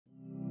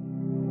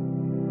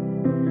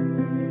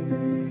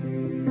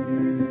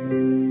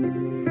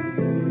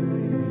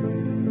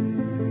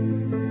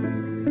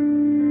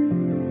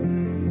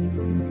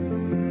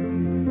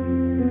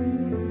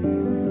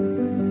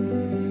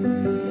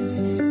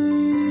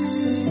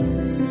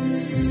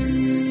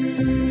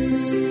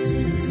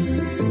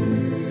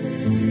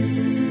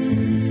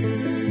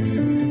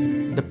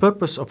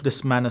purpose of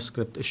this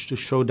manuscript is to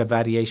show the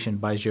variation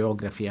by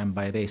geography and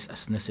by race,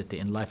 ethnicity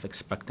in life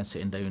expectancy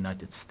in the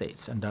United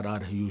States, and there are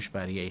huge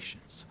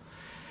variations.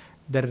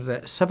 There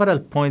are several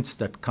points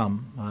that come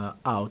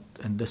out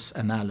in this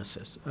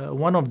analysis.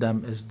 One of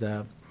them is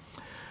the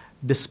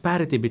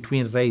disparity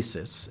between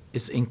races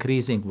is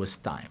increasing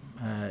with time.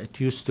 It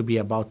used to be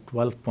about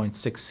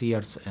 12.6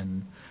 years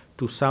in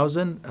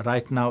 2000.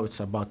 Right now, it's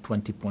about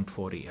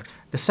 20.4 years.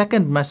 The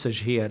second message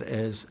here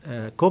is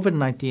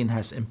COVID-19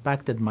 has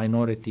impacted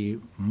minority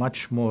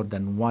much more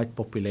than white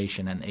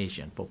population and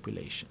Asian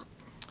population.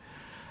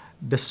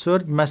 The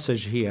third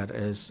message here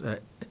is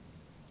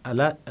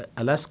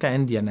Alaska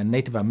Indian and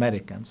Native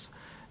Americans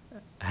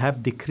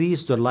have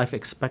decreased their life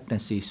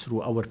expectancy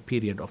through our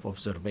period of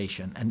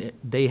observation, and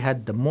they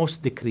had the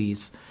most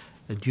decrease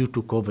due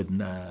to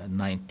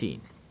COVID-19.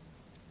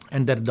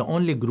 And they're the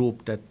only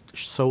group that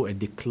saw a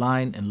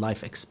decline in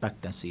life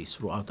expectancy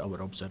throughout our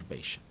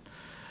observation.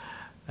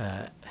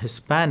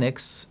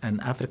 Hispanics and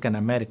African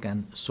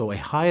American saw a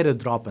higher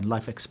drop in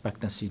life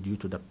expectancy due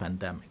to the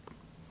pandemic.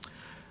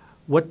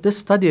 What this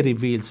study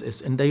reveals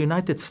is in the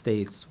United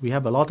States, we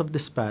have a lot of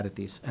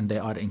disparities and they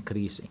are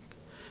increasing.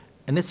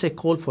 And it's a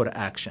call for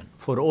action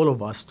for all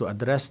of us to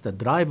address the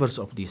drivers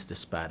of this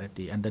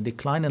disparity and the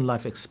decline in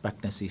life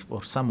expectancy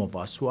for some of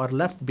us who are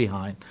left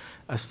behind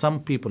as some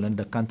people in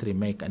the country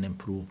make an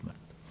improvement.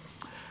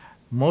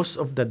 Most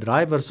of the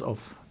drivers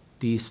of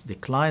these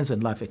declines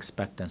in life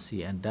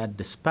expectancy and that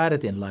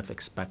disparity in life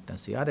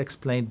expectancy are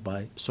explained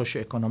by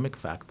socioeconomic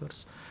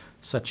factors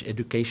such as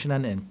education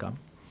and income.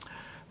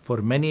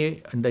 For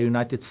many in the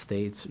United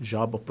States,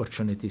 job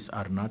opportunities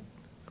are not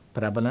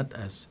prevalent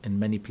as in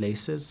many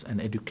places, and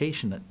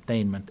education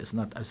attainment is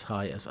not as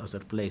high as other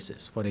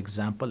places. For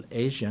example,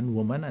 Asian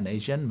women and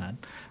Asian men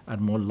are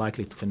more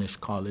likely to finish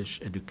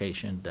college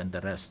education than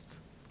the rest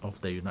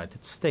of the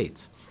United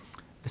States.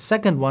 The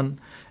second one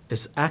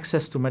is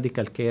access to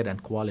medical care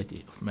and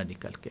quality of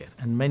medical care.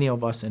 And many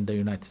of us in the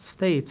United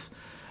States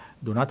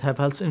do not have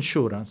health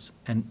insurance,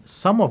 and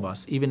some of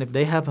us, even if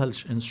they have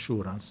health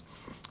insurance,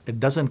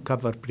 it doesn't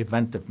cover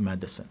preventive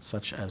medicine,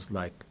 such as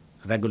like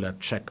regular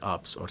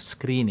checkups or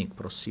screening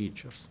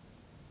procedures.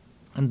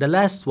 And the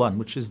last one,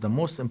 which is the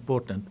most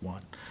important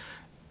one,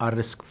 are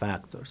risk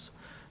factors.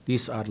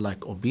 These are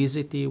like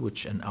obesity,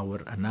 which in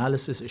our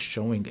analysis is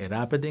showing a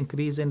rapid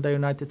increase in the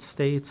United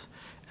States,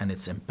 and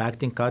it's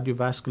impacting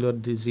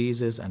cardiovascular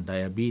diseases and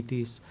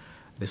diabetes.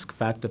 Risk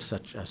factors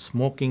such as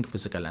smoking,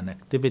 physical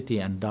inactivity,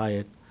 and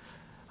diet,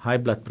 high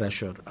blood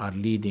pressure are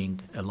leading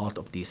a lot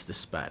of these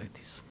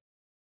disparities.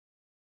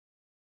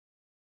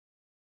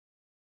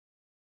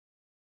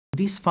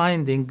 These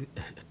findings,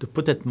 to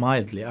put it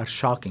mildly, are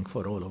shocking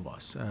for all of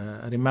us.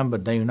 Remember,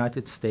 the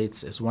United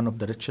States is one of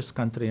the richest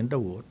countries in the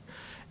world,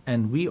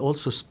 and we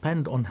also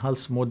spend on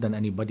health more than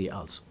anybody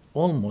else.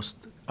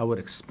 Almost our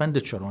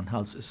expenditure on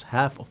health is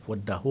half of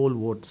what the whole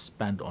world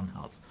spends on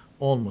health,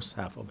 almost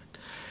half of it.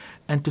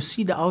 And to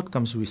see the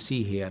outcomes we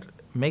see here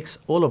makes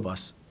all of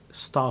us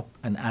stop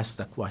and ask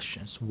the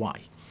questions,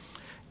 why?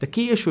 The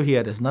key issue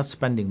here is not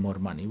spending more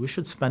money. We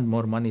should spend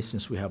more money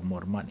since we have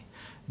more money.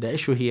 The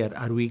issue here,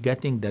 are we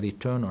getting the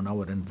return on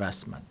our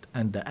investment?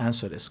 And the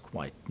answer is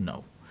quite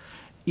no.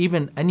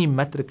 Even any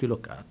metric you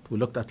look at, we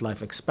looked at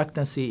life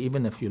expectancy,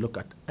 even if you look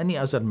at any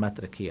other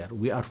metric here,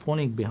 we are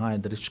falling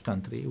behind the rich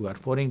country, we are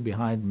falling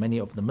behind many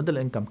of the middle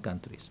income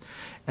countries.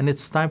 And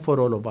it's time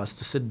for all of us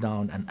to sit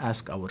down and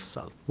ask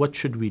ourselves, what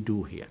should we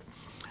do here?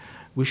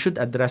 We should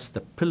address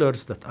the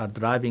pillars that are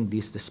driving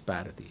these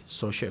disparities: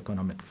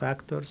 socioeconomic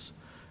factors,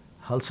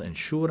 health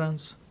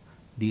insurance,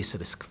 these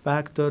risk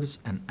factors,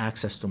 and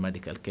access to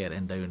medical care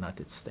in the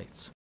United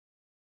States.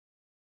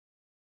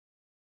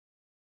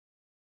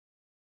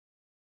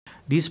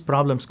 These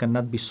problems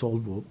cannot be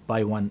solved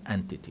by one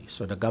entity.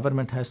 So the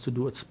government has to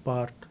do its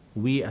part.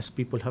 We as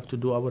people have to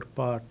do our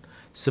part.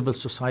 Civil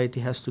society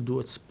has to do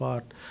its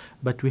part.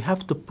 But we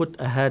have to put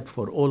ahead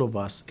for all of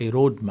us a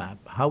roadmap,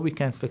 how we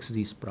can fix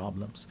these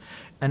problems.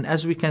 And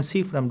as we can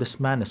see from this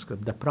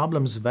manuscript, the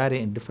problems vary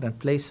in different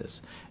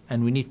places.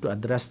 And we need to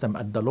address them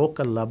at the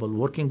local level,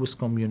 working with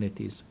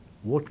communities,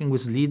 working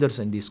with leaders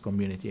in this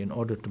community in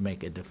order to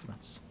make a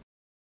difference.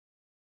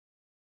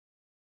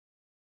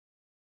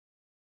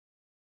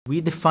 We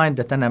define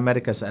the 10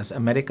 Americas as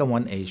America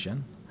 1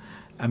 Asian,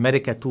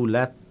 America 2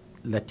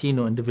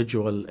 Latino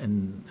individual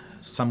in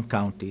some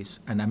counties,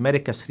 and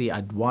America 3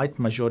 at white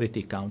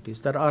majority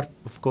counties. There are,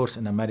 of course,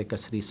 in America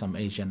 3 some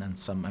Asian and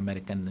some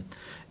American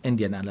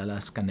Indian and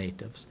Alaska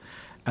Natives.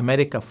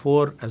 America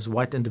 4 as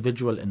white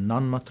individual in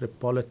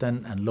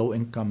non-metropolitan and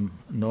low-income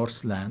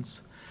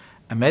Northlands.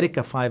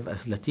 America 5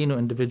 as Latino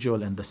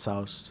individual in the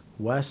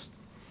Southwest.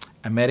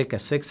 America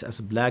 6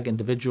 as black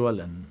individual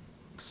in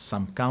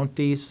some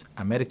counties.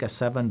 America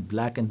 7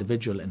 black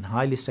individual in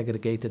highly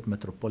segregated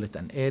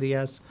metropolitan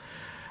areas.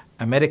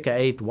 America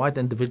 8 white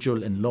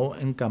individual in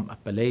low-income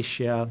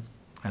Appalachia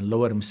and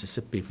lower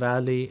Mississippi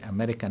Valley.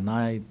 America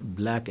 9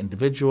 black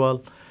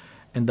individual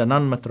in the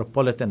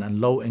non-metropolitan and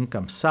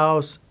low-income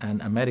South,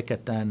 and America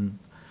 10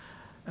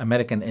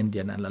 American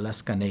Indian and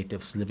Alaska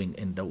Natives living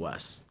in the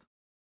West.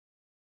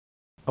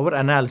 our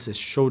analysis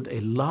showed a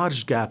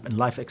large gap in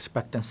life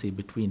expectancy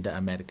between the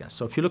Americans.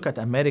 So if you look at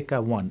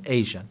America 1,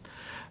 Asian,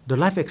 the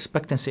life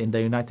expectancy in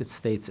the United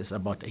States is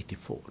about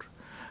 84.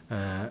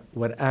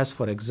 Whereas,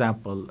 for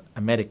example,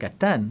 America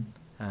 10,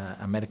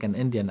 American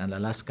Indian and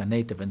Alaska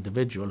Native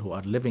individual who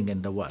are living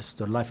in the West,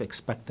 their life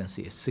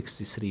expectancy is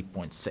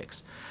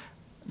 63.6.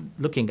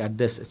 Looking at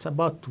this, it's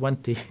about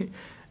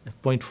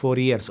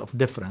 20.4 years of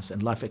difference in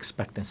life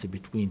expectancy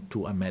between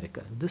two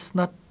Americas.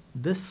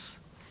 This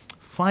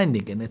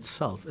finding in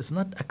itself is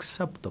not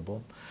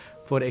acceptable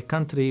for a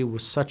country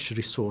with such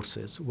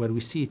resources, where we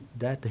see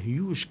that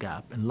huge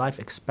gap in life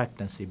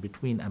expectancy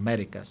between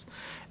Americas,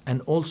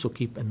 and also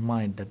keep in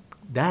mind that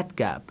that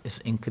gap is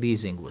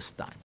increasing with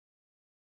time.